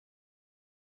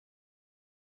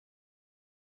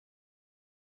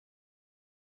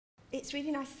It's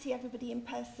really nice to see everybody in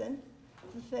person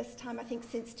for the first time, I think,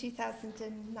 since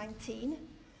 2019.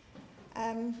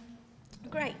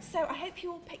 Great, so I hope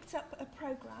you all picked up a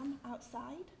programme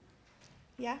outside.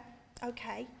 Yeah?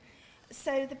 Okay.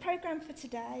 So the programme for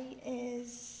today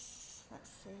is, let's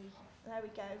see, there we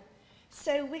go.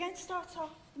 So we're going to start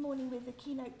off the morning with a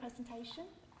keynote presentation,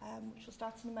 which will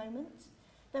start in a moment.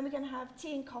 Then we're going to have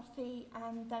tea and coffee,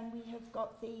 and then we have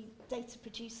got the data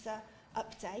producer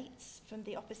updates from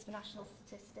the Office for National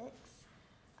Statistics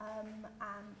and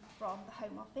from the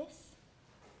Home Office.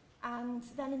 And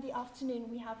then in the afternoon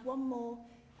we have one more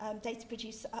data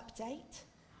producer update,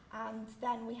 and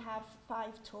then we have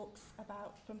 5 talks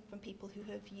from people who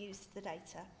have used the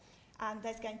data. And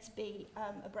there's going to be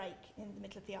a break in the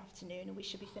middle of the afternoon, and we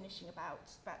should be finishing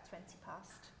about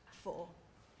 4:20.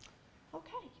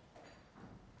 Okay.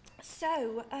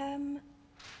 So I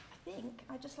think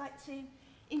I'd just like to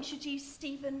introduce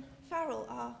Stephen Farrall,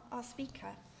 our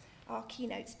speaker, our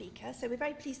keynote speaker. So we're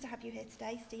very pleased to have you here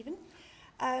today, Stephen.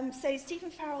 So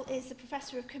Stephen Farrall is a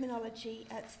professor of criminology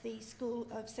at the School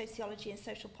of Sociology and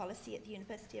Social Policy at the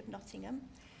University of Nottingham,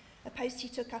 a post he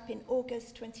took up in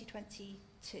August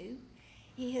 2022.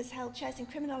 He has held chairs in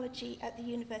criminology at the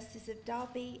Universities of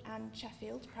Derby and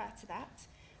Sheffield prior to that,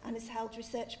 and has held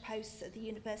research posts at the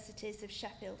Universities of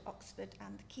Sheffield, Oxford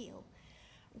and Keele.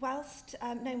 Whilst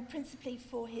known principally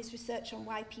for his research on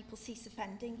why people cease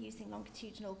offending using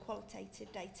longitudinal qualitative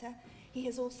data, he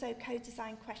has also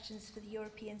co-designed questions for the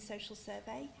European Social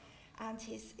Survey, and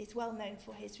is well known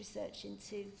for his research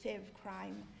into fear of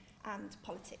crime and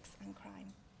politics and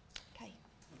crime. Okay.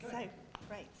 So,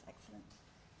 great, excellent.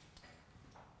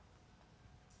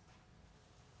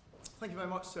 Thank you very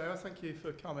much, Sarah. Thank you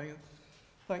for coming.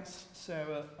 Thanks,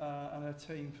 Sarah and her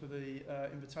team, for the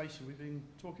invitation. We've been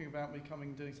talking about me coming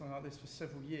and doing something like this for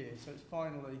several years, so it's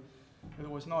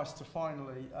always nice to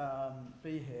finally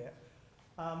be here.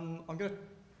 I'm going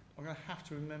to have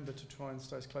to remember to try and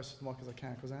stay as close to the mic as I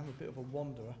can, because I am a bit of a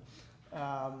wanderer.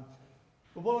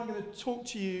 But what I'm going to talk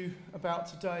to you about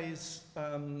today is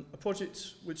a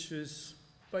project which is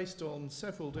based on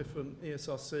several different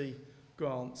ESRC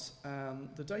grants.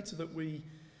 The data that we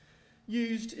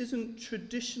used isn't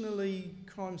traditionally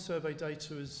crime survey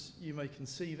data as you may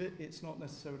conceive it. It's not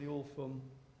necessarily all from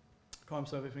Crime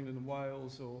Survey of England and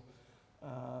Wales or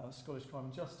Scottish Crime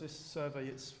and Justice Survey.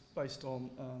 It's based on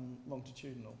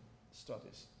longitudinal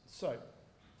studies. So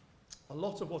a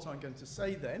lot of what I'm going to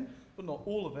say then, but not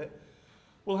all of it,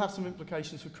 will have some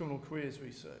implications for criminal careers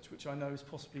research, which I know is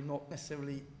possibly not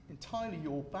necessarily entirely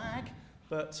your bag,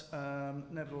 but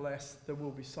nevertheless there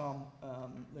will be some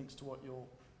links to what you're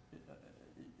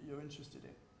interested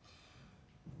in.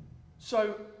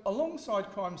 So,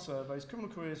 alongside crime surveys, criminal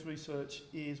careers research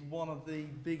is one of the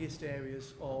biggest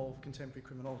areas of contemporary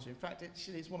criminology. In fact,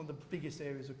 it's one of the biggest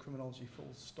areas of criminology,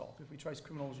 full stop. If we trace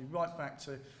criminology right back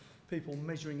to people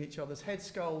measuring each other's head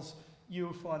skulls,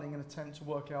 you're finding an attempt to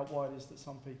work out why it is that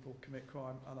some people commit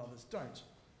crime and others don't.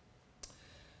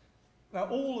 Now,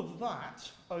 all of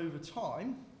that, over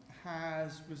time,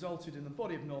 has resulted in a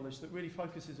body of knowledge that really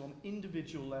focuses on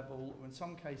individual level, or in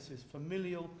some cases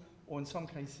familial, or in some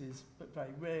cases, but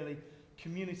very rarely,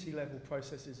 community level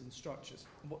processes and structures.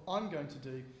 And what I'm going to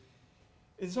do,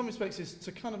 in some respects, is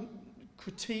to kind of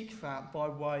critique that by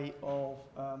way of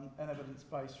an evidence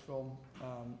base from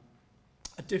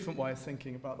a different way of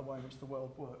thinking about the way in which the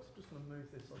world works. I'm just going to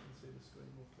move this so I can see the screen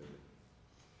more clearly.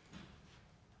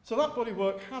 So that body of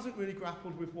work hasn't really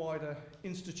grappled with wider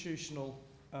institutional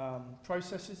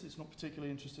processes. It's not particularly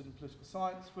interested in political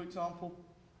science, for example.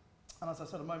 And as I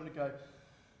said a moment ago,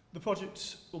 the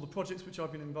projects which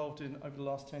I've been involved in over the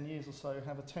last 10 years or so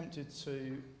have attempted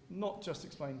to not just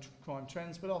explain crime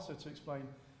trends, but also to explain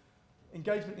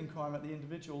engagement in crime at the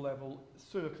individual level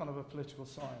through a kind of a political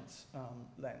science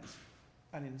lens.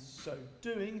 And in so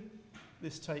doing,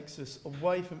 this takes us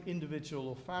away from individual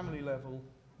or family level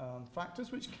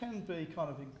factors, which can be kind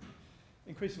of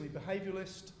increasingly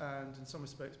behaviouralist and, in some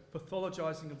respects,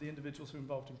 pathologising of the individuals who are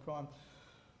involved in crime,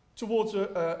 towards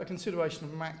a consideration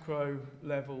of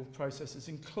macro-level processes,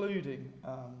 including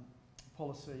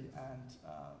policy and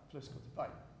political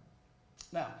debate.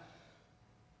 Now,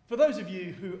 for those of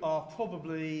you who are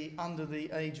probably under the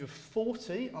age of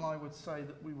 40, and I would say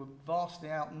that we were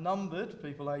vastly outnumbered,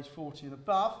 people aged 40 and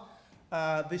above,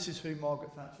 this is who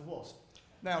Margaret Thatcher was.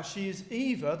 Now, she is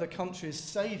either the country's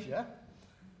saviour,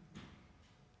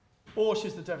 or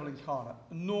she's the devil incarnate.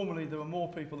 And normally there are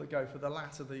more people that go for the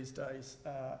latter these days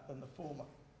than the former.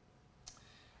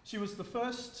 She was the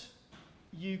first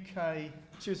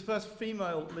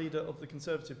female leader of the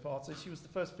Conservative Party. She was the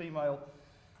first female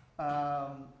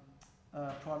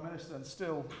Prime Minister, and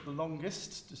still the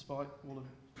longest, despite all of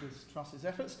Liz Truss's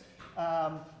efforts.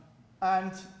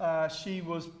 She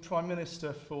was Prime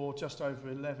Minister for just over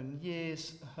 11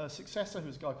 years. Her successor, who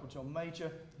was a guy called John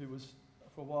Major, who was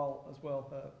for a while as well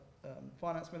her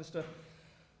Finance Minister,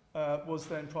 was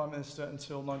then Prime Minister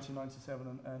until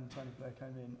 1997, and Tony Blair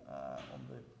came in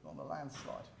on the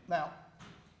landslide. Now,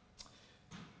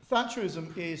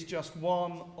 Thatcherism is just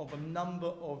one of a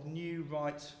number of new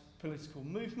right political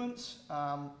movements.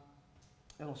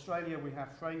 In Australia, we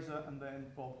have Fraser and then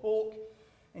Bob Hawke.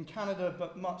 In Canada,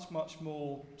 but much, much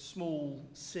more small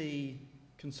C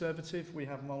conservative, we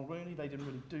have Mulroney. They didn't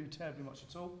really do terribly much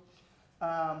at all.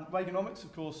 Reaganomics,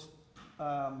 of course,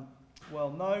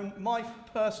 well known. My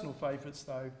personal favourites,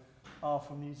 though, are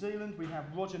from New Zealand. We have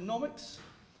Rogernomics,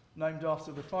 named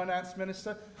after the finance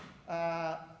minister.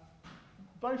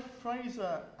 Both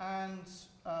Fraser and,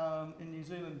 in New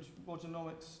Zealand,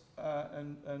 Rogernomics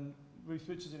and Ruth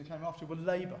Richardson, who came after, were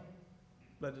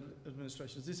Labour-led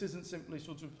administrations. This isn't simply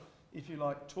sort of, if you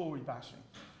like, Tory bashing.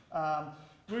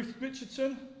 Ruth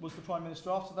Richardson was the Prime Minister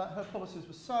after that. Her policies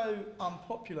were so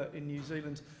unpopular in New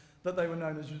Zealand that they were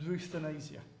known as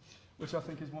Ruthanasia, which I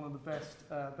think is one of the best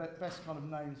kind of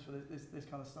names for this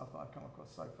kind of stuff that I've come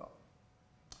across so far.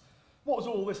 What was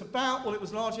all this about? Well, it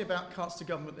was largely about cuts to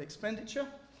government expenditure,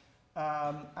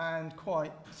 and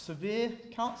quite severe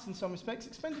cuts in some respects.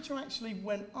 Expenditure actually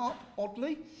went up,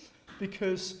 oddly,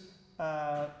 because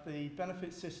the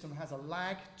benefit system has a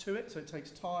lag to it, so it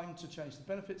takes time to change the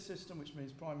benefit system, which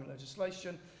means primary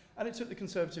legislation, and it took the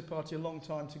Conservative Party a long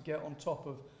time to get on top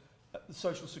of the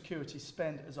social security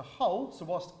spend as a whole. So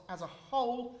whilst as a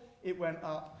whole it went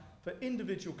up, for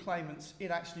individual claimants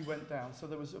it actually went down. So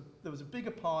there was a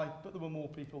bigger pie, but there were more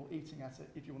people eating at it,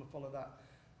 if you want to follow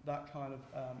that kind of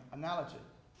analogy.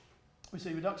 We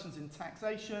see reductions in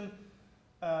taxation,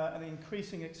 an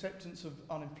increasing acceptance of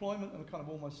unemployment and a kind of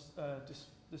almost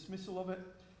dismissal of it.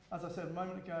 As I said a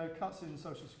moment ago, cuts in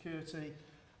social security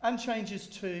and changes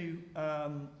to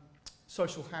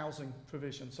social housing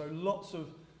provision. So lots of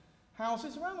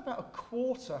houses, around about a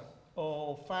quarter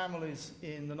of families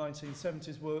in the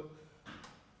 1970s were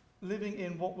living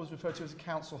in what was referred to as a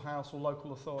council house or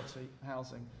local authority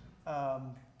housing.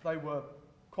 They were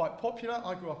quite popular.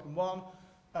 I grew up in one.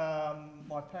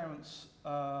 My parents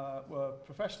were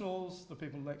professionals. The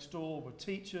people next door were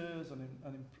teachers and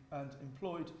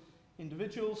employed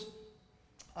individuals.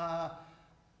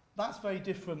 That's very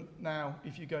different now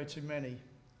if you go to many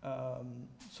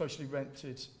socially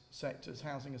rented sectors,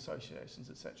 housing associations,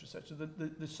 etc., etc.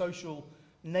 The social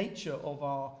nature of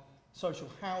our social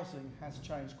housing has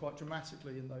changed quite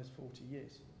dramatically in those 40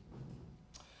 years.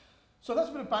 So that's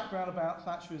a bit of background about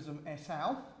Thatcherism et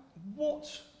al.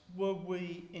 What were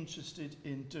we interested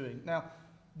in doing? Now,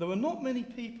 there were not many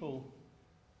people,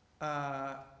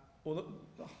 let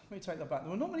me take that back.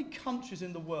 There were not many countries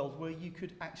in the world where you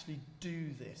could actually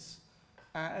do this.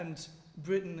 And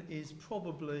Britain is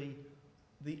probably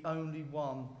the only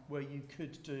one where you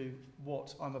could do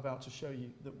what I'm about to show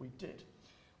you that we did.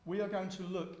 We are going to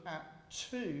look at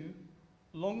two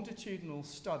longitudinal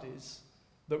studies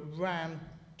that ran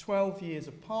 12 years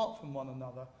apart from one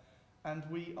another, and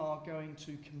we are going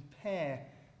to compare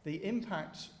the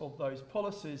impact of those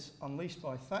policies unleashed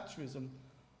by Thatcherism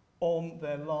on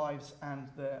their lives and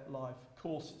their life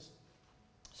courses.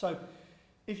 So,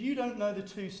 if you don't know the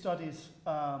two studies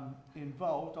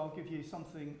involved, I'll give you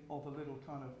something of a little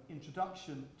kind of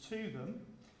introduction to them.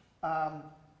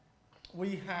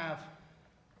 We have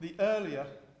the earlier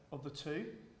of the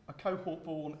two, a cohort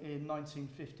born in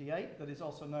 1958 that is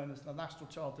also known as the National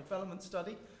Child Development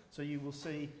Study. So you will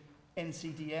see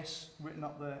NCDS written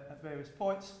up there at various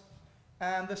points.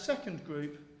 And the second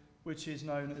group, which is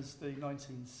known as the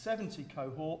 1970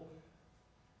 cohort,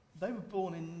 they were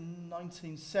born in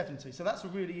 1970, so that's a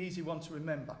really easy one to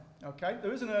remember. Okay,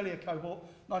 there is an earlier cohort,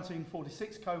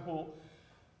 1946 cohort,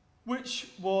 which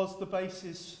was the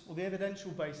basis, or the evidential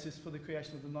basis for the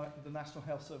creation of the National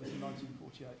Health Service in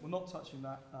 1948. We're not touching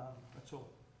that at all.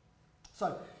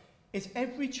 So, it's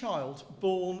every child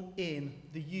born in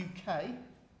the UK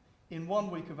in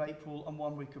 1 week of April and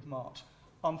 1 week of March.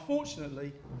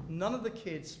 Unfortunately, none of the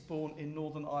kids born in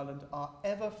Northern Ireland are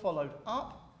ever followed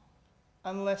up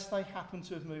unless they happen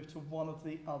to have moved to one of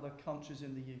the other countries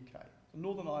in the UK. So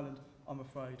Northern Ireland, I'm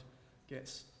afraid,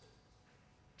 gets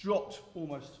dropped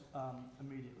almost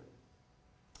immediately.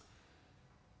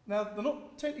 Now, they're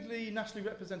not technically nationally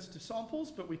representative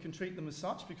samples, but we can treat them as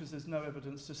such because there's no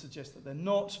evidence to suggest that they're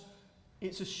not.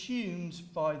 It's assumed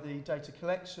by the data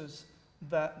collectors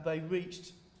that they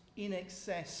reached in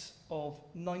excess of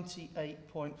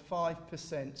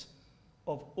 98.5%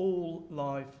 of all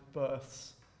live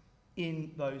births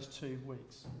in those 2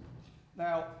 weeks.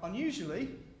 Now, unusually,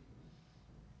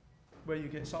 where you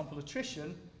get sample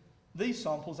attrition, these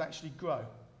samples actually grow.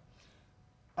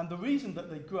 And the reason that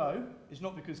they grow is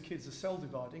not because kids are cell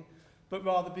dividing, but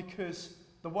rather because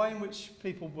the way in which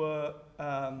people were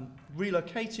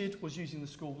relocated was using the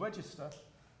school register.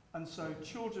 And so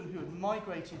children who had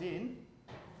migrated in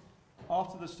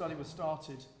after the study was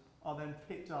started are then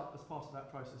picked up as part of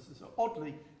that process. And so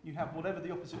oddly, you have whatever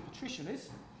the opposite of attrition is.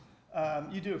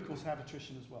 You do, of course, have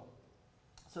attrition as well.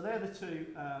 So they're the two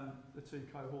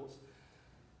cohorts.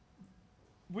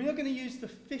 We are going to use the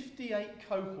 58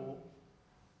 cohort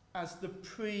as the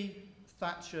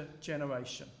pre-Thatcher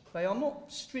generation. They are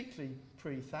not strictly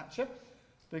pre-Thatcher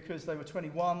because they were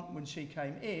 21 when she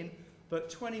came in, but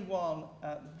 21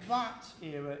 at that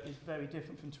era is very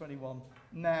different from 21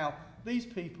 now. These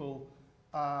people,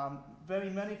 very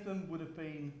many of them would have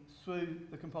been through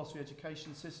the compulsory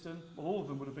education system, well, all of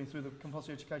them would have been through the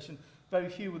compulsory education. Very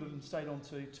few would have stayed on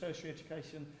to tertiary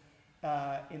education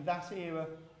in that era.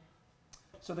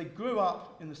 So they grew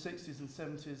up in the 60s and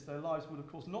 70s. Their lives would, of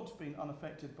course, not have been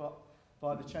unaffected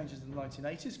by the changes in the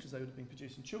 1980s because they would have been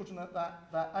producing children at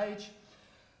that age.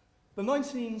 The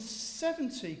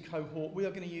 1970 cohort we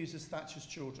are going to use as Thatcher's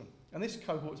children. And this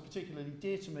cohort is particularly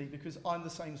dear to me because I'm the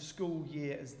same school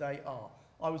year as they are.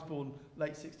 I was born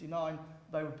late 69,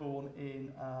 they were born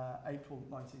in April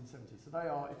 1970. So they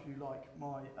are, if you like,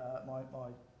 my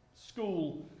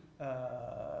school,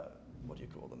 what do you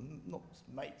call them? Not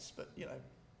mates, but, you know,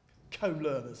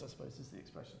 co-learners, I suppose is the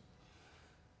expression.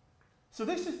 So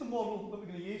this is the model that we're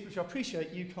going to use, which I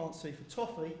appreciate you can't see for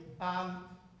Toffee.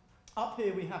 Up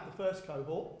here we have the first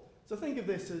cohort. So think of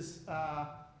this as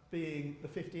being the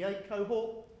 58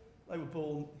 cohort. They were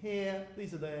born here.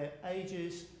 These are their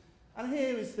ages. And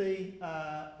here is the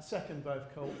second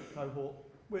birth cohort,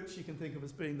 which you can think of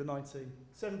as being the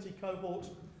 1970 cohort.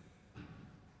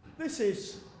 This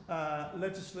is the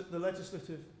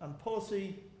legislative and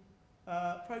policy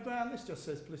programme. This just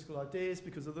says political ideas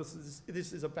because of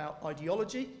this is about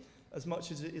ideology as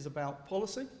much as it is about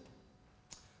policy.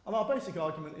 And our basic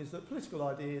argument is that political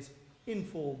ideas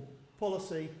inform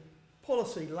policy.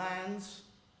 Policy lands,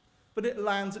 but it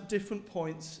lands at different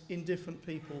points in different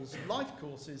people's life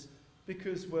courses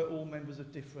because we're all members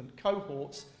of different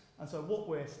cohorts. And so what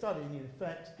we're studying in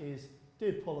effect is,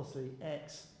 did policy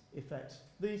X affect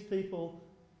these people?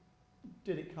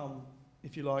 Did it come,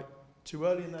 if you like, too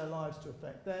early in their lives to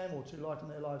affect them or too late in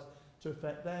their lives to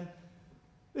affect them?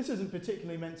 This isn't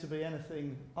particularly meant to be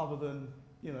anything other than,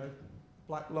 you know,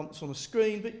 black lumps on a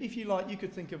screen, but if you like, you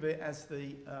could think of it as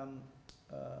the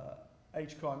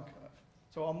age crime curve.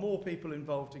 So are more people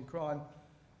involved in crime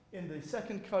in the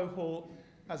second cohort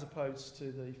as opposed to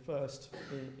the first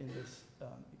in this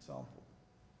example?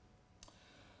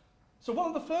 So one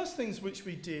of the first things which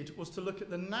we did was to look at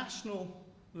the national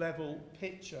level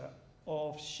picture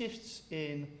of shifts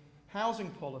in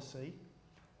housing policy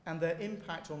and their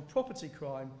impact on property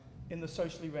crime in the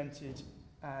socially rented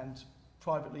and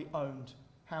privately owned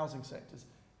housing sectors.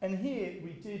 And here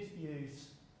we did use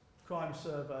crime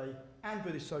survey and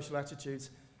British social attitudes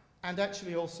and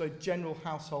actually also general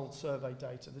household survey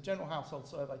data. The general household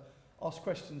survey asked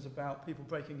questions about people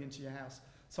breaking into your house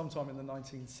sometime in the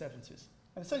 1970s.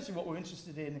 And essentially what we're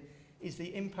interested in is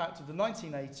the impact of the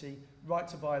 1980 right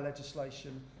to buy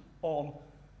legislation on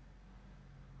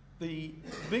the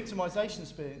victimisation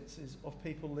experiences of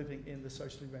people living in the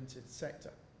socially rented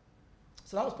sector.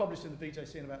 So that was published in the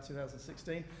BJC in about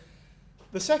 2016.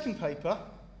 The second paper,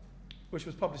 which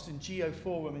was published in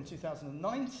GeoForum in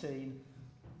 2019,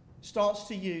 starts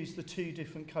to use the two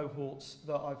different cohorts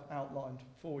that I've outlined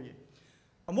for you.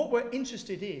 And what we're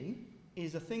interested in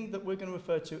is a thing that we're going to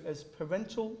refer to as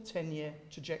parental tenure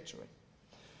trajectory.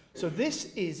 So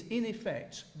this is, in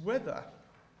effect, whether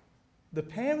the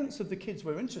parents of the kids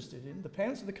we're interested in, the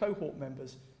parents of the cohort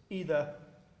members, either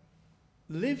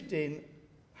lived in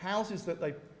houses that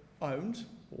they owned,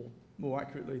 or more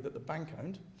accurately, that the bank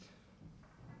owned,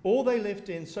 or they lived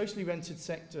in socially rented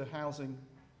sector housing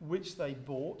which they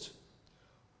bought,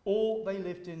 or they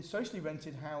lived in socially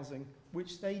rented housing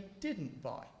which they didn't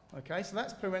buy. Okay, so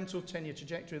that's parental tenure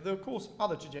trajectory. There are, of course,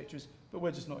 other trajectories, but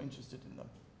we're just not interested in them.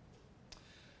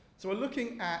 So we're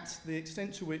looking at the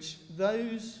extent to which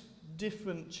those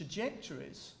different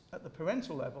trajectories at the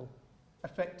parental level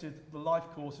affected the life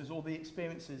courses or the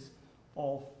experiences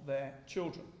of their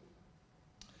children.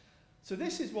 So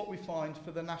this is what we find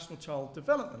for the National Child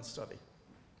Development Study.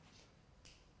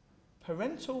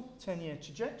 Parental tenure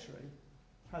trajectory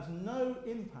has no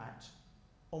impact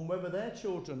on whether their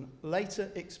children later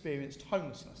experienced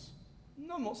homelessness.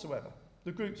 None whatsoever.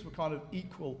 The groups were kind of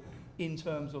equal in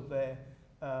terms of their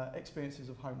experiences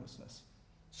of homelessness.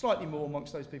 Slightly more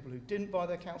amongst those people who didn't buy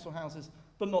their council houses,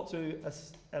 but not to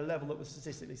a level that was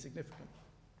statistically significant.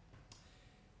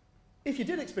 If you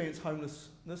did experience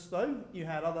homelessness, though, you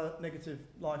had other negative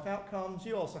life outcomes.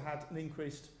 You also had an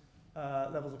increased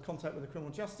levels of contact with the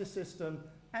criminal justice system,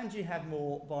 and you had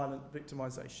more violent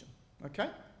victimisation. Okay?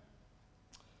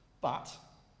 But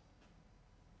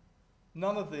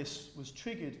none of this was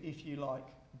triggered, if you like,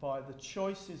 by the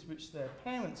choices which their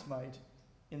parents made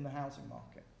in the housing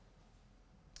market.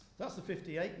 That's the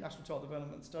 58 National Child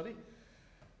Development Study.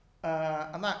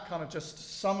 And that kind of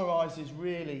just summarises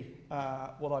really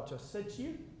what I've just said to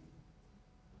you.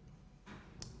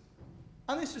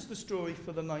 And this is the story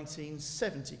for the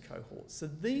 1970 cohort. So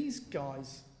these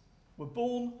guys were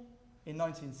born in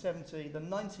 1970. The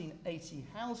 1980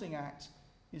 Housing Act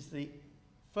is the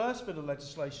first bit of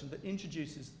legislation that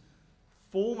introduces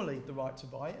formally the right to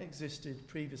buy. It existed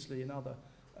previously in other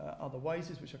ways,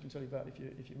 which I can tell you about if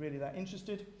you're really that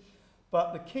interested.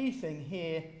 But the key thing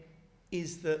here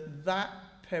is that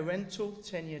parental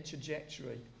tenure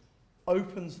trajectory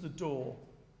opens the door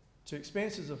to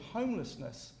experiences of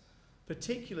homelessness,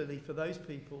 particularly for those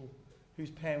people whose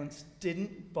parents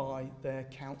didn't buy their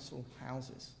council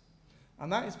houses. And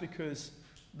that is because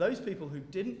those people who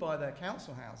didn't buy their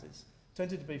council houses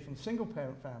tended to be from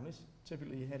single-parent families,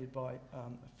 typically headed by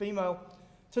a female,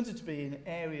 tended to be in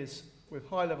areas with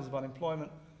high levels of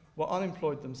unemployment, were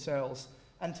unemployed themselves,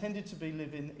 and tended to be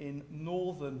living in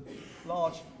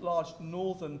large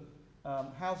northern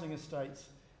housing estates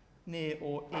near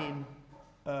or in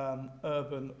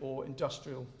urban or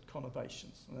industrial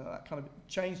conurbations. And that kind of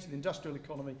change to the industrial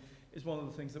economy is one of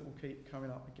the things that will keep coming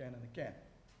up again and again.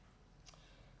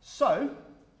 So,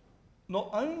 not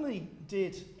only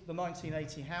did the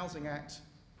 1980 Housing Act,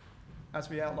 as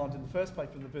we outlined in the first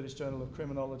paper in the British Journal of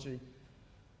Criminology,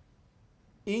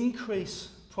 increase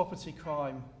property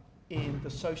crime in the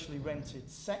socially rented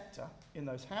sector, in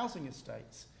those housing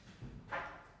estates,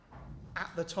 at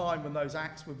the time when those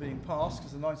acts were being passed,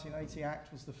 because the 1980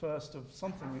 Act was the first of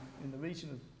something in the region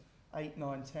of 8,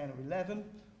 9, 10 or 11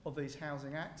 of these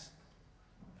housing acts.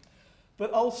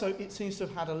 But also it seems to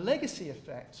have had a legacy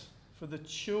effect for the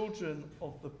children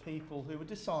of the people who were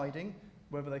deciding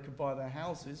whether they could buy their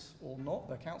houses or not,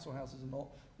 their council houses or not,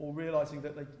 or realising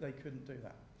that they couldn't do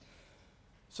that.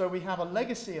 So we have a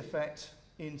legacy effect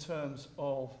in terms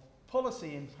of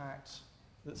policy impact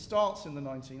that starts in the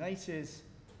 1980s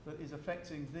that is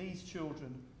affecting these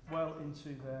children well into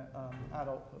their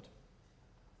adulthood.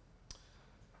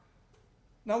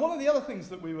 Now, one of the other things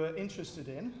that we were interested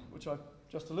in, which I've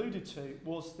just alluded to,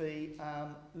 was the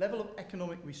level of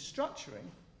economic restructuring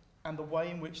and the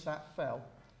way in which that fell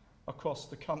across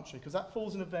the country, because that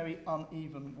falls in a very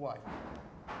uneven way.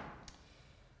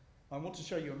 I want to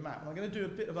show you a map, and I'm going to do a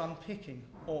bit of unpicking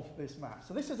of this map.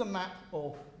 So this is a map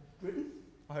of Britain.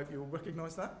 I hope you'll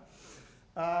recognise that.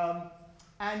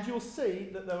 And you'll see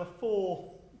that there are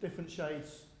 4 different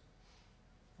shades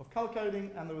of colour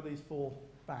coding, and there are these 4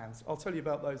 bands. I'll tell you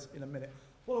about those in a minute.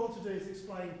 What I want to do is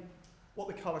explain what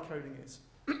the colour coding is.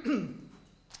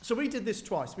 So we did this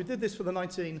twice. We did this for the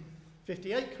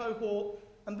 1958 cohort,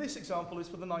 and this example is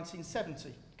for the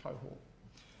 1970 cohort.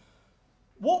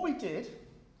 What we did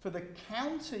for the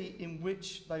county in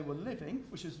which they were living,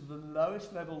 which is the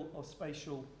lowest level of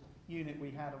spatial unit we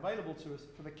had available to us,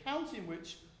 for the county in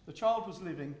which the child was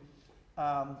living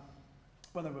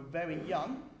when they were very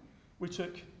young, we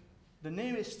took the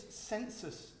nearest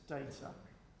census data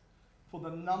for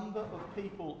the number of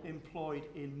people employed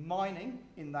in mining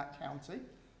in that county.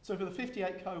 So for the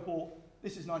 58 cohort,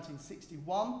 this is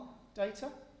 1961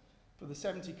 data. For the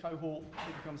 70 cohort,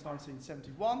 it becomes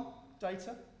 1971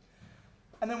 data.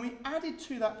 And then we added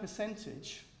to that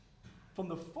percentage from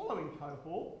the following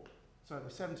cohort, so the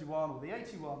 71 or the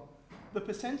 81, the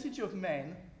percentage of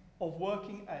men of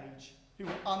working age who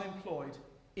were unemployed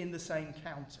in the same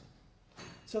county.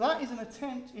 So that is an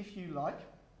attempt, if you like,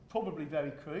 probably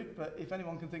very crude, but if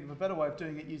anyone can think of a better way of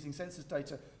doing it using census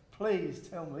data, please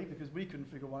tell me, because we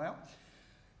couldn't figure one out.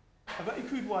 A very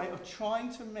crude way of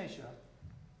trying to measure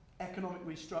economic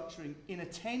restructuring in a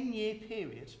 10-year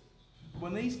period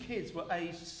when these kids were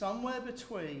aged somewhere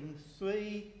between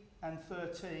 3 and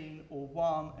 13 or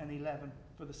 1 and 11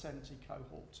 for the 70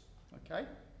 cohort. Okay?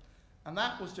 And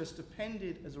that was just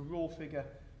appended as a raw figure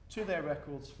to their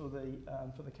records for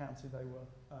the county they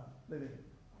were living in.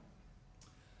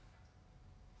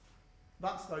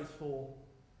 That's those 4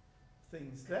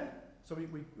 things there. So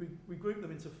we group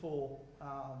them into 4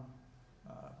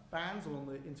 bands along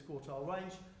the interquartile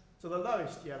range. So the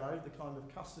lowest yellow, the kind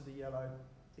of custody yellow,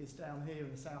 is down here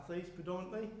in the southeast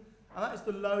predominantly, and that is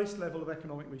the lowest level of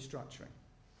economic restructuring.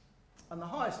 And the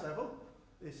highest level,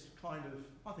 this kind of,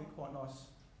 I think, quite nice,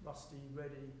 rusty,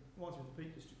 reddy, reminds me of the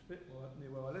Peak District a bit near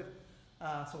where I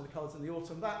live, some of the colours in the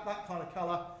autumn, that kind of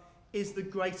colour is the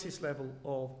greatest level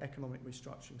of economic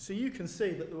restructuring. So you can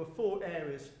see that there were 4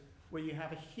 areas where you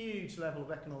have a huge level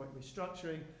of economic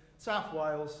restructuring. South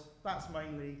Wales, that's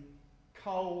mainly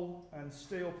coal and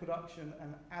steel production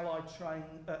and allied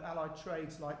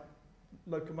trades like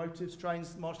locomotives,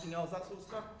 trains, marshalling yards, that sort of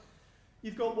stuff.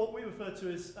 You've got what we refer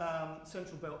to as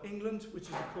Central Belt England, which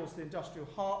is of course the industrial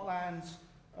heartlands,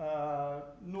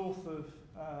 north of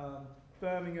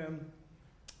Birmingham,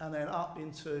 and then up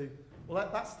into, well,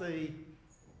 that's the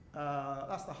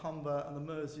Humber and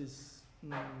the Merseys,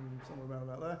 somewhere around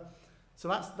about there. So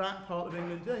that's that part of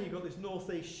England. Then you've got this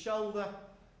northeast shoulder.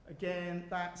 Again,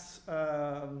 that's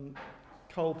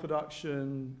coal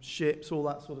production, ships, all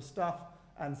that sort of stuff,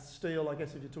 and steel, I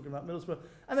guess, if you're talking about Middlesbrough.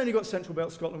 And then you've got Central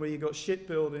Belt Scotland, where you've got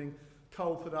shipbuilding,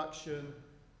 coal production,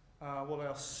 what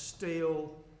else?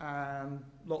 Steel, and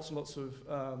lots of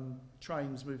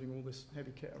trains moving all this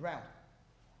heavy kit around.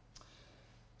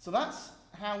 So that's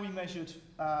how we measured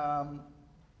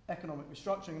economic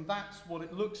restructuring, and that's what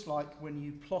it looks like when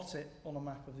you plot it on a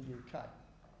map of the UK.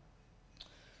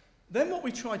 Then what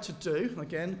we tried to do,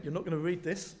 again, you're not going to read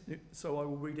this, so I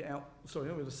will read it out. Sorry,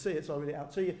 you're not going to see it, so I'll read it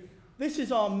out to you. This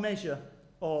is our measure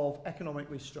of economic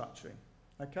restructuring,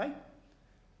 okay?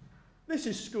 This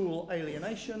is school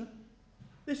alienation.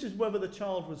 This is whether the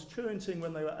child was truanting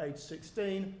when they were age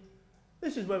 16.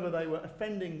 This is whether they were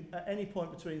offending at any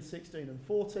point between 16 and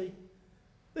 40.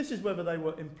 This is whether they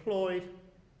were employed.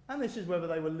 And this is whether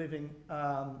they were living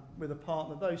with a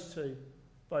partner, those two,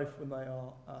 both when they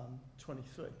are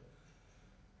 23.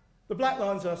 The black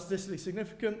lines are statistically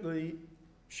significant. The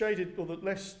shaded or the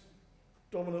less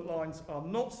dominant lines are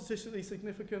not statistically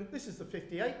significant. This is the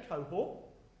 58 cohort.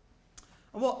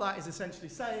 And what that is essentially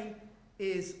saying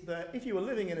is that if you were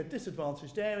living in a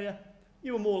disadvantaged area,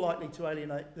 you were more likely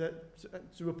to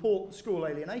to report school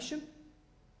alienation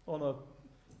on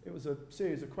it was a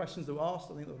series of questions that were asked,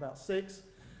 I think there were about 6.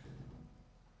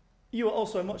 You were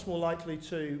also much more likely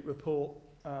to report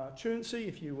truancy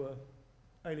if you were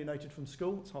alienated from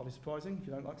school. It's hardly surprising. If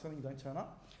you don't like something, you don't turn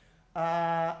up.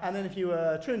 And then if you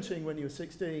were truanting when you were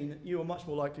 16, you were much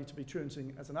more likely to be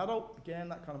truanting as an adult. Again,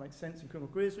 that kind of makes sense in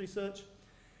criminal careers research.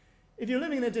 If you're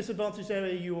living in a disadvantaged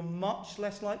area, you were much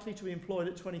less likely to be employed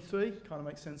at 23. Kind of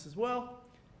makes sense as well.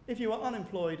 If you were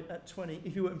unemployed at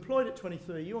if you were employed at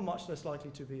 23, you were much less likely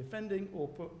to be offending, or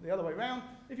put the other way around.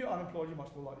 If you're unemployed, you're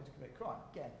much more likely to commit crime.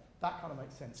 Again, that kind of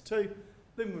makes sense too.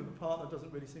 Living with a partner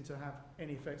doesn't really seem to have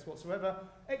any effects whatsoever,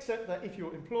 except that if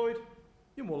you're employed,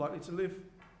 you're more likely to live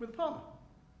with a partner.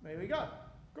 There we go.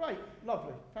 Great,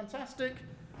 lovely, fantastic.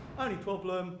 Only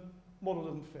problem, model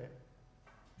doesn't fit.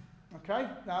 Okay,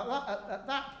 now at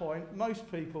that point,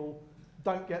 most people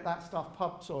don't get that stuff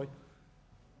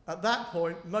At that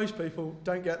point, most people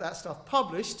don't get that stuff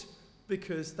published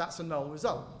because that's a null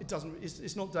result.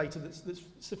 It's not data that's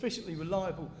sufficiently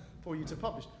reliable for you to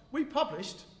publish. We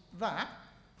published that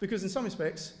because in some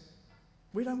respects,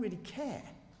 we don't really care.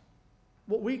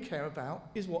 What we care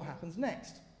about is what happens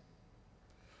next.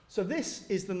 So this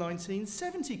is the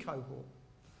 1970 cohort.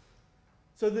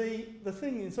 So the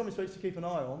thing in some respects to keep an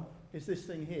eye on is this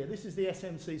thing here. This is the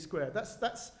SMC squared.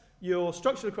 That's your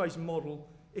structural equation model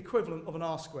equivalent of an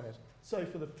R squared. So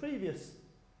for the previous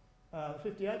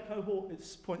 58 cohort,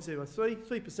 it's 0.03,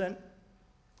 3%.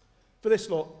 For this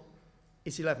lot,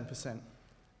 it's 11%.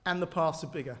 And the paths are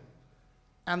bigger.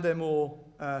 And they're more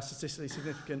statistically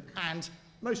significant. And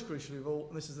most crucially of all,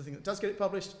 and this is the thing that does get it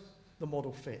published, the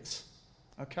model fits.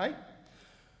 Okay?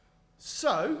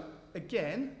 So,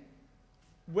 again,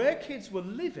 where kids were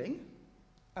living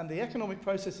and the economic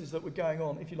processes that were going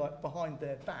on, if you like, behind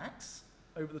their backs,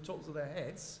 over the tops of their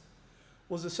heads,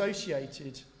 was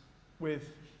associated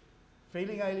with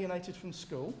feeling alienated from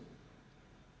school,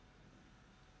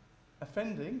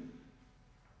 offending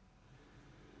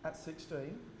at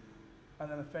 16,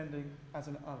 and then offending as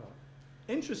an adult.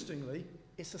 Interestingly,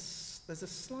 there's a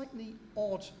slightly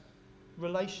odd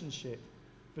relationship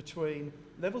between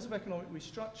levels of economic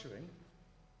restructuring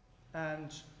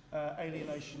and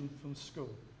alienation from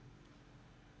school.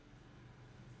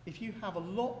 If you have a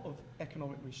lot of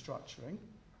economic restructuring,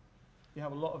 you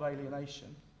have a lot of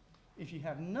alienation. If you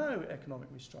have no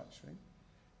economic restructuring,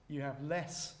 you have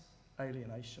less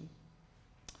alienation.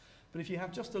 But if you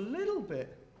have just a little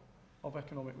bit of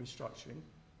economic restructuring,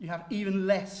 you have even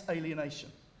less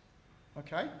alienation.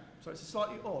 Okay? So it's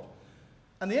slightly odd.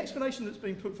 And the explanation that's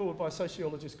been put forward by a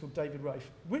sociologist called David Rafe,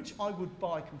 which I would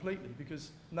buy completely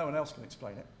because no one else can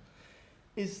explain it,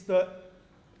 is that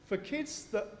for kids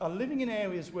that are living in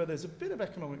areas where there's a bit of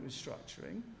economic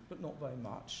restructuring, but not very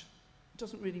much, it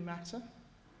doesn't really matter.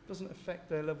 It doesn't affect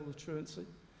their level of truancy.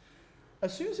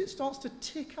 As soon as it starts to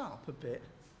tick up a bit,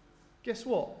 guess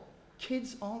what?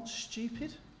 Kids aren't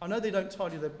stupid. I know they don't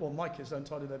tidy their, well, my kids don't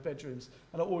tidy their bedrooms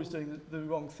and are always doing the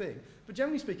wrong thing. But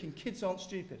generally speaking, kids aren't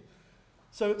stupid.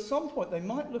 So at some point, they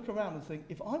might look around and think,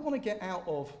 if I want to get out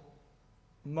of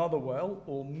Motherwell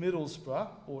or Middlesbrough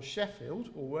or Sheffield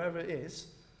or wherever it is,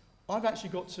 I've actually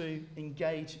got to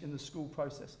engage in the school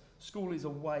process. School is a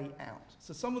way out.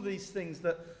 So some of these things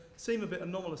that seem a bit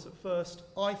anomalous at first,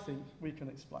 I think we can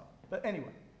explain. But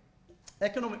anyway,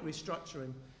 economic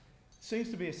restructuring seems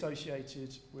to be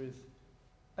associated with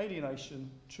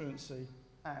alienation, truancy,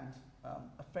 and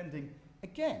offending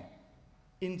again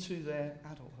into their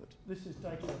adulthood. This is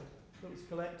data that was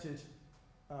collected,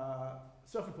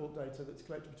 self-report data that's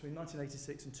collected between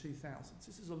 1986 and 2000.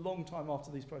 This is a long time after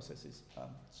these processes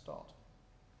start.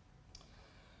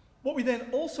 What we then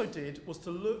also did was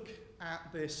to look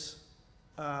at this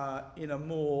in a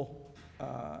more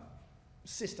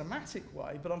systematic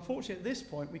way, but unfortunately at this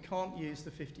point we can't use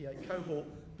the 58 cohort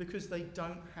because they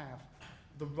don't have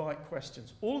the right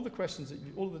questions. All of the questions,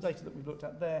 all of the data that we've looked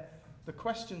at there, the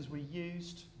questions we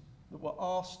used that were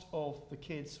asked of the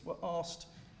kids were asked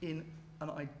in an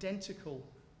identical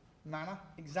manner,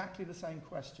 exactly the same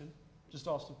question, just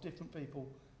asked of different people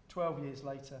 12 years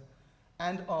later,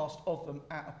 and asked of them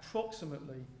at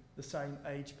approximately the same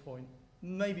age point,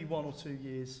 maybe 1 or 2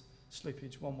 years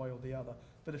slippage one way or the other.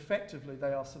 But effectively,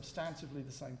 they are substantively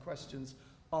the same questions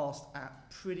asked at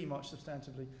pretty much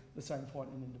substantively the same point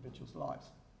in individuals' lives.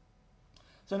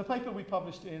 So in a paper we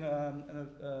published in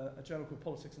a journal called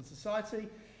Politics and Society,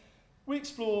 we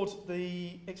explored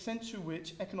the extent to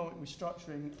which economic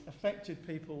restructuring affected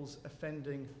people's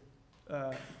offending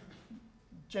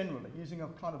generally, using a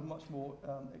kind of much more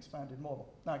expanded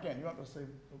model. Now again, you won't be able to see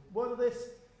a word of this.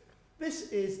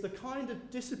 This is the kind of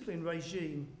discipline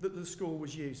regime that the school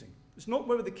was using. It's not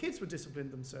whether the kids were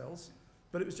disciplined themselves,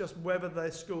 but it was just whether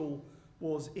their school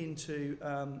was into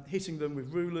hitting them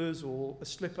with rulers or a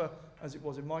slipper, as it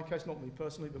was in my case, not me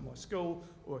personally, but my school,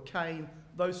 or a cane,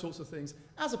 those sorts of things,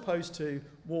 as opposed to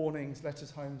warnings,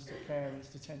 letters home to parents,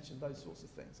 detention, those sorts of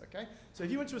things, okay? So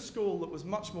if you went to a school that was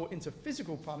much more into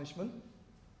physical punishment,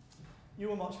 you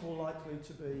were much more likely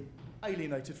to be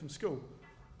alienated from school,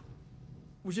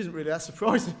 which isn't really that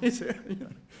surprising, is it? You know,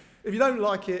 if you don't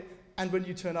like it, and when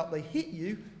you turn up they hit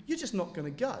you, you're just not going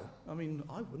to go. I mean,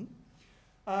 I wouldn't.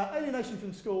 Alienation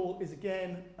from school is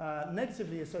again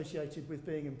negatively associated with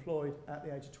being employed at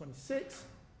the age of 26.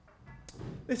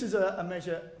 This is a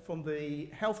measure from the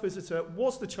health visitor.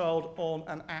 Was the child on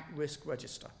an at-risk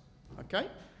register? Okay?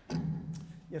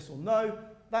 Yes or no?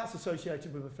 That's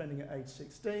associated with offending at age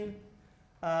 16.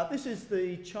 This is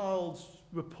the child's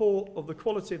report of the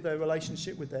quality of their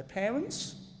relationship with their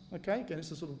parents. Okay, again,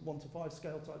 it's a sort of 1 to 5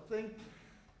 scale type thing.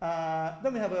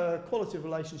 Then we have a quality of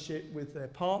relationship with their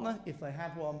partner, if they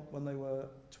had one when they were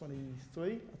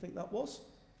 23, I think that was.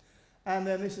 And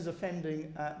then this is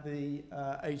offending at the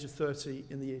age of 30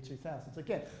 in the year 2000. So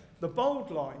again, the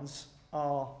bold lines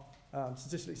are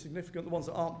statistically significant. The ones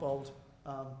that aren't bold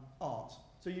aren't.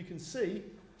 So you can see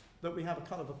that we have a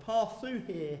kind of a path through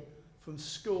here from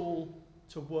school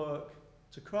to work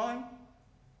to crime,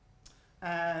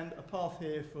 and a path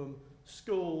here from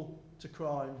school to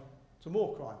crime to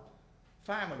more crime.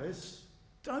 Families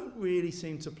don't really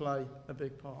seem to play a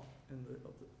big part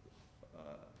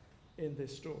in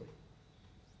this story.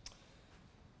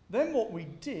 Then what we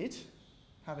did,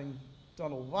 having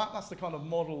done all that, that's the kind of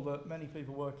model that many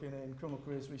people working in criminal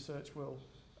careers research will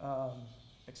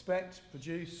expect,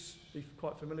 produce, be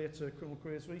quite familiar to criminal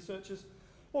careers researchers.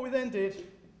 What we then did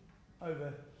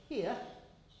over here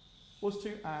was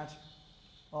to add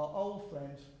our old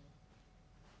friend,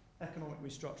 economic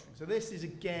restructuring. So this is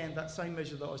again that same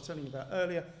measure that I was telling you about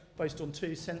earlier, based on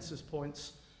 2 census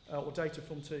points, or data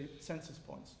from 2 census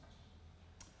points.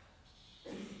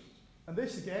 And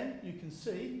this again, you can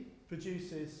see,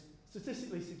 produces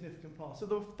statistically significant paths. So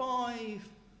there were 5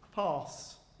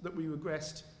 paths that we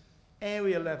regressed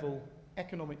area level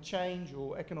economic change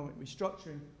or economic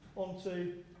restructuring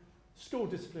onto: school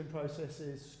discipline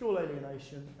processes, school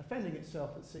alienation, offending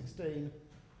itself at 16,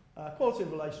 quality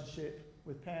of relationship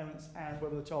with parents, and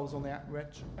whether the child was on the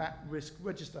at-risk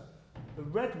register. The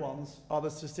red ones are the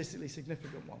statistically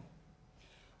significant one.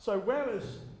 So whereas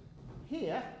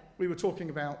here we were talking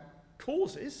about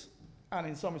causes, and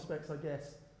in some respects I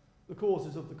guess the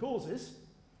causes of the causes,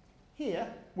 Here,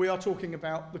 we are talking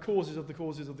about the causes of the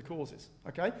causes of the causes,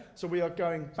 okay? So we are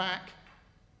going back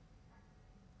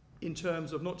in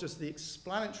terms of not just the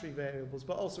explanatory variables,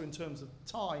 but also in terms of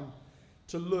time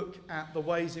to look at the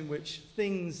ways in which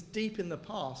things deep in the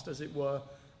past, as it were,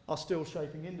 are still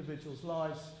shaping individuals'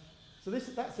 lives. So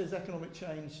that says economic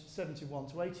change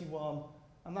 71 to 81,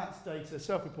 and that's data,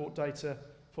 self-report data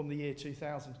from the year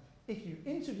 2000. If you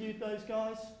interviewed those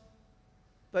guys,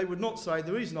 they would not say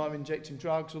the reason I'm injecting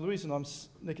drugs or the reason I'm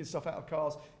nicking stuff out of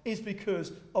cars is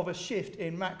because of a shift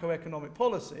in macroeconomic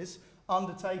policies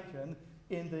undertaken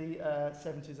in the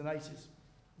 70s and 80s.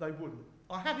 They wouldn't.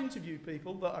 I have interviewed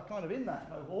people that are kind of in that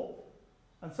cohort,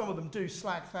 and some of them do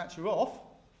slag Thatcher off,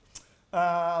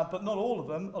 but not all of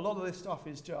them. A lot of this stuff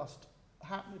is just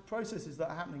processes that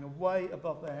are happening way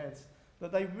above their heads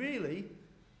that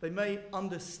they may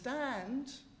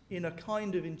understand in a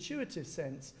kind of intuitive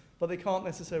sense, but they can't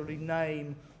necessarily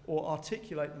name or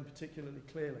articulate them particularly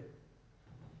clearly.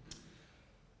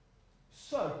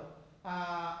 So,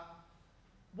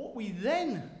 what we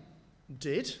then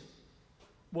did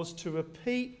was to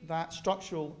repeat that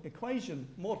structural equation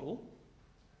model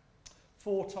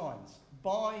 4 times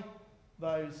by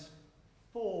those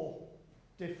 4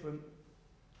 different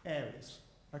areas.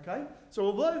 Okay? So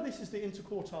although this is the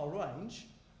interquartile range,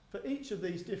 for each of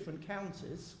these different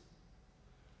counties,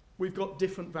 we've got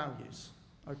different values.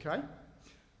 Okay?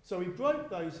 So we broke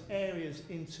those areas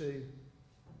into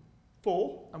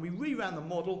 4, and we reran the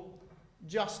model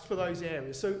just for those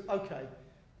areas. So, okay,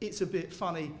 it's a bit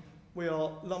funny. We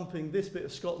are lumping this bit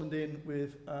of Scotland in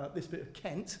with this bit of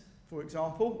Kent, for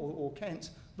example, or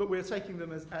Kent, but we're taking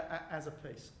them as a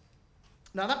piece.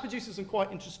 Now, that produces some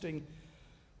quite interesting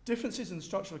differences in the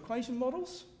structural equation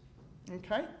models.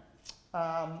 Okay?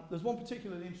 There's one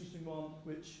particularly interesting one,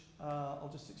 which I'll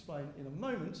just explain in a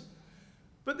moment.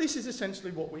 But this is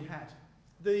essentially what we had.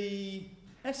 The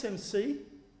SMC,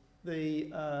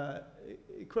 the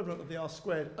equivalent of the R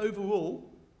squared overall,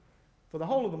 for the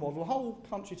whole of the model, the whole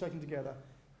country taken together,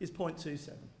 is 0.27.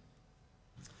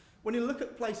 When you look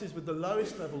at places with the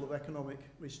lowest level of economic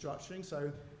restructuring, so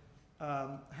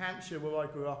Hampshire, where I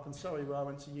grew up, and Surrey, where I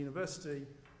went to university,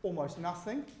 almost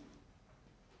nothing.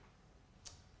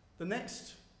 The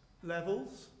next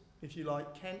levels, if you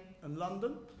like, Kent and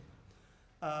London,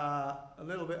 a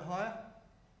little bit higher.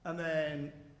 And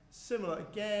then similar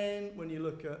again when you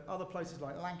look at other places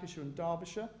like Lancashire and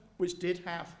Derbyshire, which did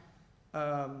have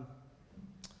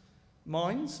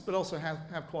mines, but also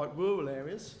have quite rural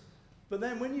areas. But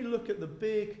then when you look at the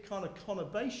big kind of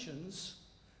conurbations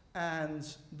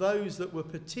and those that were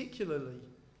particularly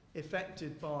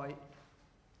affected by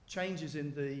changes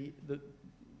in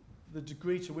the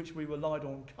degree to which we relied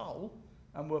on coal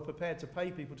and were prepared to pay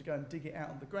people to go and dig it out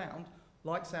of the ground,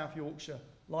 like South Yorkshire,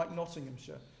 like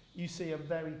Nottinghamshire, you see a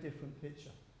very different picture.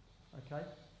 Okay?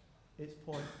 It's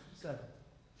 0.7.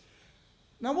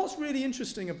 Now, what's really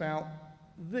interesting about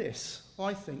this,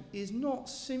 I think, is not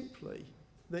simply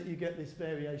that you get these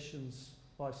variations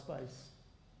by space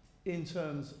in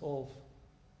terms of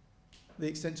the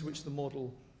extent to which the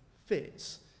model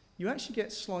fits. You actually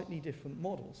get slightly different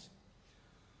models.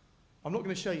 I'm not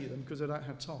going to show you them because I don't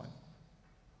have time.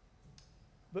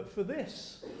 But for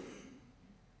this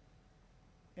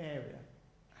area,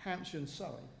 Hampshire and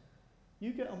Surrey,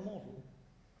 you get a model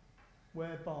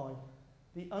whereby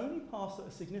the only paths that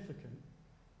are significant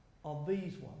are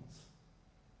these ones.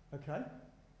 Okay?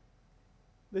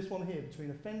 This one here, between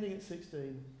offending at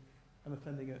 16 and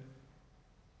offending at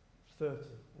 30,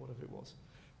 whatever it was.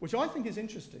 Which I think is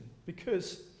interesting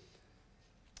because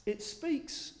it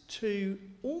speaks to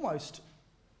almost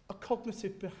a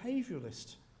cognitive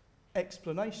behaviouralist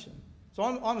explanation. So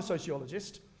I'm a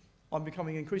sociologist. I'm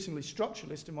becoming increasingly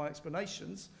structuralist in my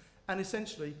explanations. And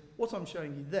essentially, what I'm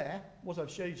showing you there, what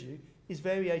I've showed you, is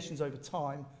variations over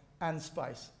time and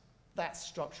space. That's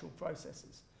structural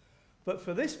processes. But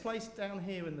for this place down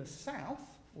here in the south,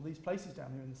 or these places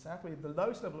down here in the south, we have the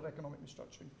lowest level of economic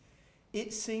restructuring,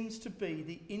 it seems to be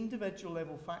the individual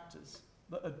level factors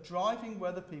that are driving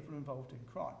whether people are involved in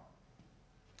crime.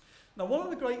 Now, one of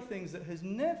the great things that has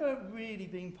never really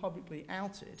been publicly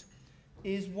outed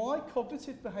is why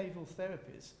cognitive behavioural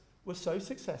therapies were so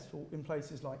successful in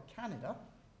places like Canada,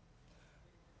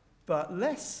 but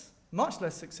much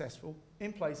less successful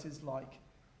in places like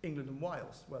England and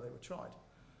Wales, where they were tried.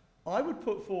 I would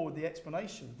put forward the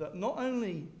explanation that not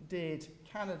only did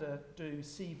Canada do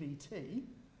CBT,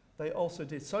 they also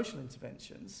did social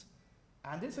interventions,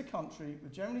 and it's a country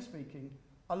with, generally speaking,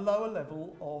 a lower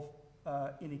level of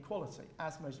inequality,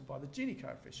 as measured by the Gini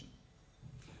coefficient.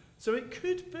 So it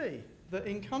could be that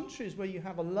in countries where you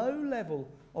have a low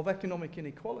level of economic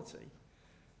inequality,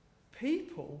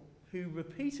 people who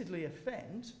repeatedly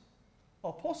offend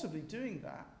are possibly doing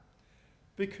that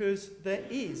because there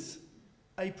is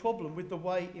a problem with the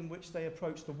way in which they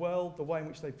approach the world, the way in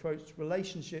which they approach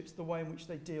relationships, the way in which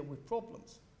they deal with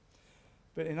problems.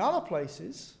 But in other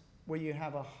places where you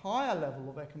have a higher level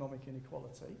of economic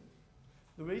inequality,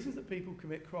 the reasons that people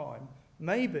commit crime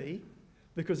may be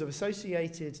because of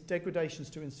associated degradations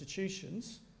to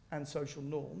institutions and social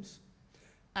norms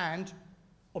and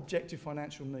objective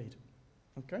financial need.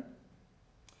 Okay?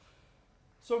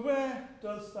 So where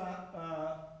does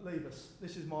that leave us?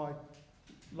 This is my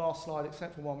last slide,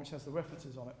 except for one which has the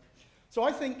references on it. So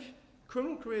I think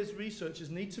criminal careers researchers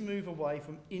need to move away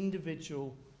from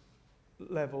individual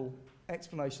level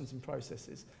explanations and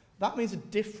processes. That means a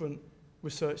different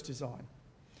research design.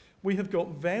 We have got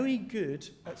very good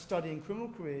at studying criminal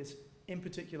careers in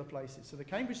particular places. So the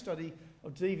Cambridge study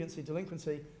of deviancy,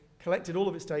 delinquency, collected all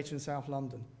of its data in South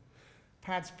London.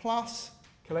 PADS Plus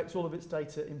collects all of its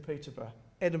data in Peterborough.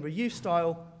 Edinburgh Youth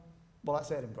Style, well,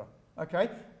 that's Edinburgh. Okay?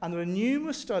 And there are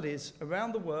numerous studies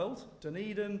around the world,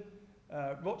 Dunedin,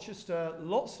 Rochester,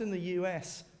 lots in the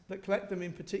US, that collect them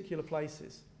in particular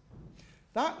places.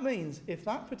 That means if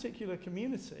that particular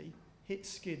community hits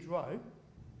Skid Row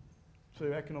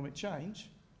through economic change,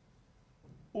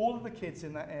 all of the kids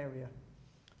in that area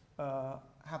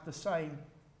have the same,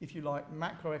 if you like,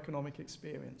 macroeconomic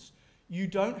experience. You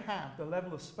don't have the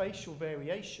level of spatial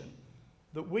variation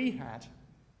that we had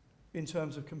in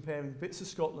terms of comparing bits of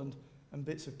Scotland and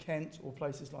bits of Kent or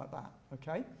places like that,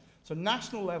 okay? So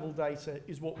national level data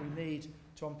is what we need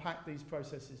to unpack these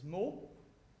processes more.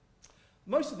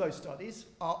 Most of those studies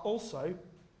are also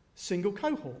single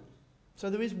cohort. So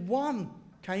there is one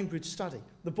Cambridge study.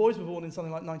 The boys were born in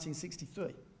something like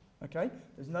 1963, okay?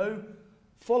 There's no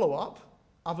follow-up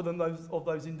other than those of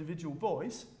those individual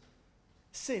boys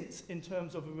since in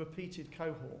terms of a repeated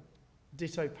cohort.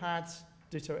 Ditto PADS,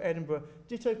 ditto Edinburgh,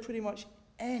 ditto pretty much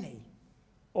any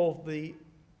of the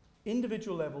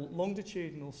individual level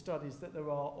longitudinal studies that there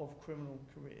are of criminal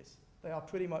careers. They are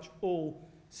pretty much all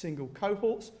single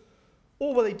cohorts.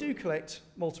 Or where they do collect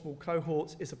multiple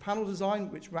cohorts is a panel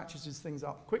design which ratchets things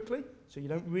up quickly, so you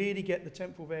don't really get the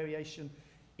temporal variation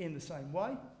in the same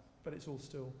way, but it's all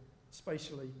still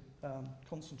spatially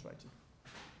concentrated.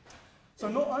 So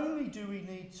not only do we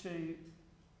need to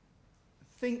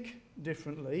think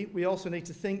differently, we also need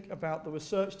to think about the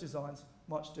research designs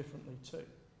much differently too.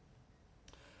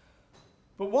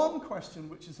 But one question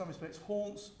which in some respects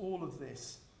haunts all of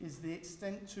this is the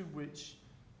extent to which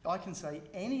I can say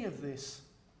any of this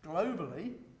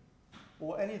globally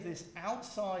or any of this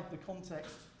outside the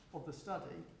context of the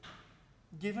study,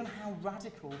 given how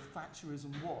radical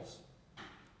Thatcherism was.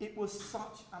 It was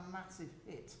such a massive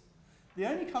hit. The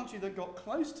only country that got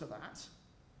close to that,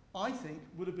 I think,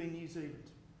 would have been New Zealand.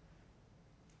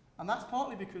 And that's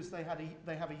partly because they have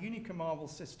a unicameral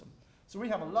system. So we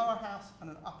have a lower house and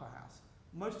an upper house.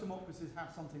 Most democracies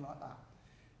have something like that.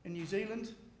 In New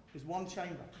Zealand, there's one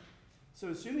chamber. So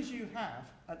as soon as you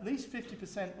have at least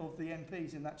 50% of the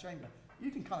MPs in that chamber, you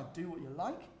can kind of do what you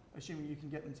like, assuming you can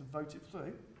get them to vote it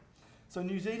through. So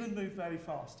New Zealand moved very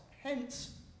fast.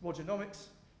 Hence Rogernomics,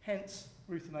 hence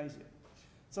euthanasia.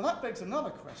 So that begs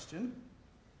another question.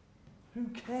 Who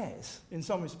cares, in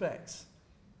some respects,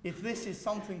 if this is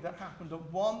something that happened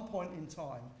at one point in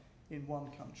time in one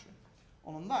country?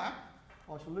 And on that,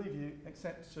 I shall leave you,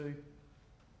 except to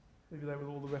leave you there with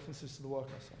all the references to the work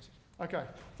I cited. Okay,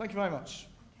 thank you very much.